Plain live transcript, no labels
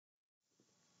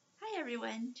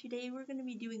everyone. Today we're going to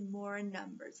be doing more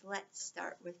numbers. Let's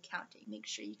start with counting. Make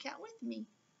sure you count with me.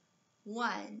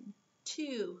 1,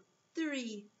 2,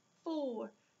 3,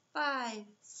 4, 5,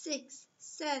 6,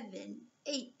 7,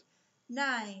 8,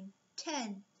 9,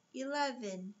 10,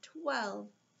 11, 12,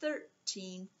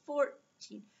 13,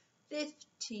 14,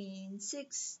 15,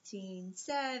 16,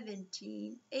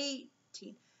 17,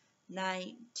 18,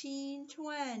 19,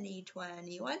 20,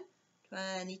 21,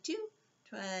 22,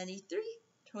 23,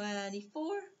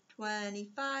 24,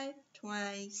 25,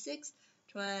 26,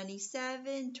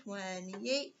 27,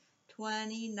 28,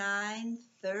 29,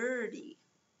 30.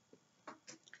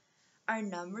 Our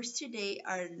numbers today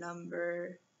are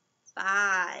number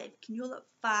 5. Can you hold up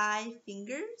 5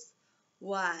 fingers?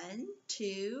 1,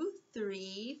 2,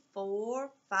 3,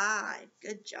 4, 5.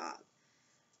 Good job.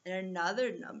 And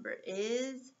another number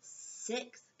is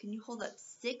 6. Can you hold up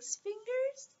 6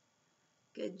 fingers?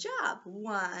 Good job.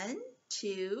 1,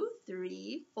 2,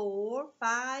 3, 4,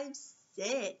 5,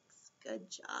 6. Good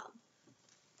job.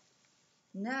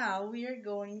 Now we are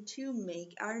going to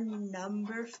make our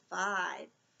number 5.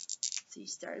 So you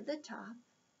start at the top,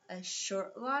 a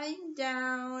short line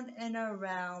down and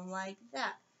around like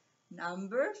that.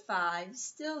 Number 5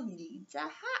 still needs a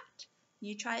hat.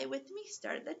 You try it with me.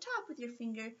 Start at the top with your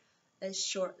finger. A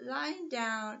short line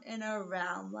down and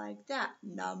around like that.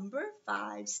 Number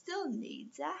 5 still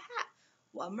needs a hat.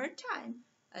 One more time.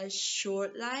 A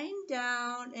short line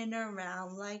down and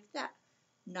around like that.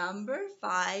 Number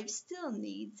 5 still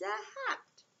needs a hat.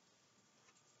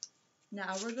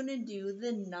 Now we're going to do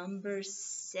the number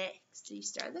 6. So you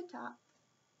start at the top.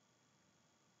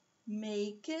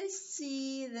 Make a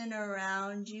C, then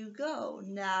around you go.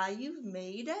 Now you've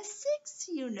made a 6,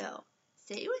 you know.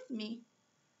 Say it with me.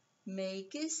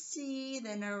 Make a C,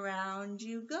 then around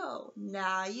you go.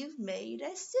 Now you've made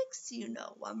a 6, you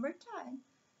know. One more time.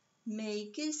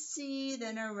 Make a C,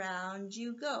 then around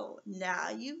you go. Now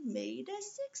you've made a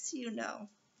 6, you know.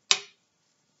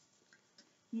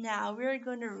 Now we're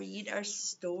going to read our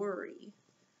story.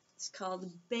 It's called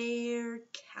Bear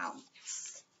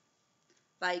Counts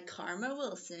by Karma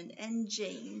Wilson and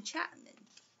Jane Chapman.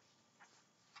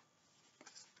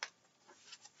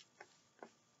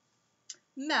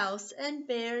 Mouse and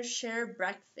Bear share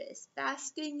breakfast,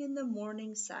 basking in the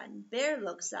morning sun. Bear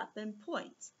looks up and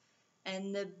points,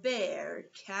 and the bear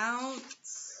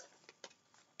counts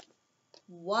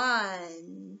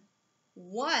 1.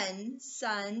 1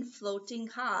 sun floating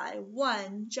high,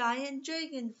 1 giant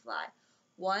dragonfly,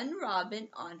 1 robin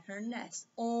on her nest,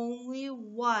 only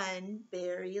 1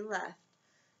 berry left.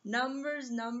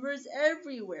 Numbers, numbers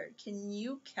everywhere. Can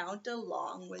you count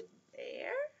along with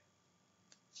Bear?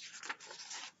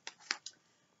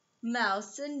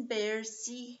 Mouse and Bear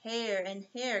see Hare, and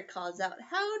Hare calls out,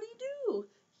 "Howdy do!"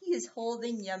 He is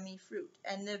holding yummy fruit,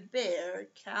 and the bear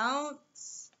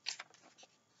counts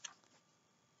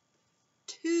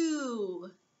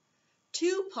 2.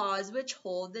 2 paws which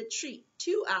hold the treat,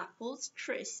 2 apples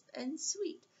crisp and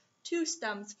sweet, 2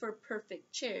 stumps for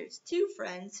perfect chairs, 2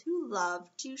 friends who love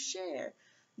to share.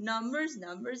 Numbers,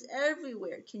 numbers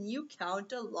everywhere. Can you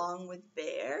count along with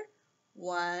Bear?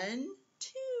 1,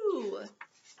 2.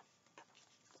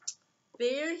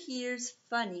 Bear hears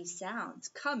funny sounds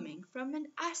coming from an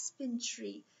aspen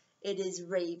tree. It is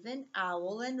raven,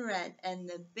 owl, and wren, and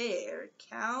the bear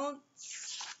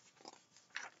counts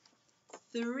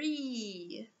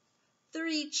 3.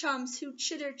 3 chums who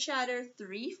chitter chatter,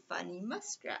 3 funny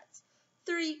muskrats,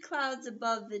 3 clouds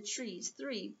above the trees,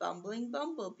 3 bumbling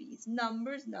bumblebees.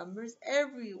 Numbers, numbers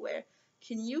everywhere.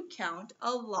 Can you count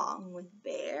along with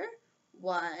Bear?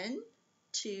 1,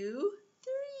 2,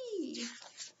 3.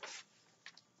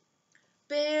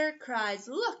 Bear cries,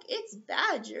 "Look, it's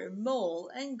Badger, Mole,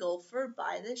 and Gopher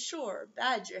by the shore."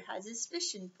 Badger has his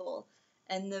fishing pole,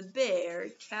 and the bear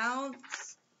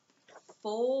counts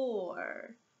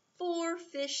 4. 4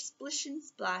 fish splish and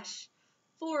splash,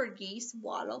 4 geese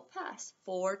waddle past,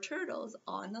 4 turtles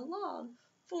on a log,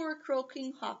 4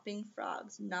 croaking hopping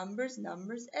frogs. Numbers,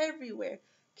 numbers everywhere.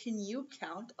 Can you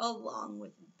count along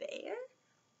with Bear?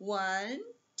 1,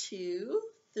 2,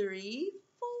 3,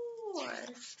 4.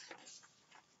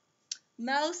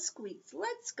 Mouse squeaks,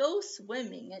 "Let's go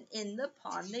swimming," and in the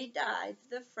pond they dive.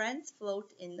 The friends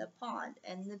float in the pond,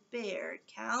 and the bear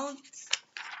counts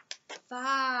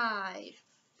 5.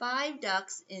 5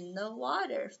 ducks in the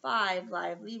water, 5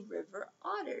 lively river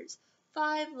otters,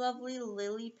 5 lovely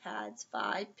lily pads,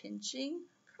 5 pinching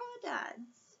crawdads.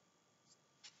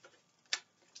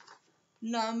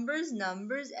 Numbers,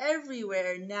 numbers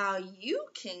everywhere. Now you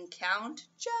can count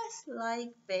just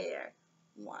like Bear.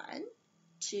 1,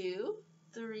 2,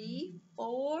 3,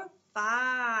 4,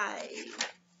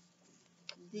 5.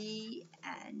 The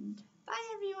end. Bye,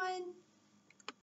 everyone.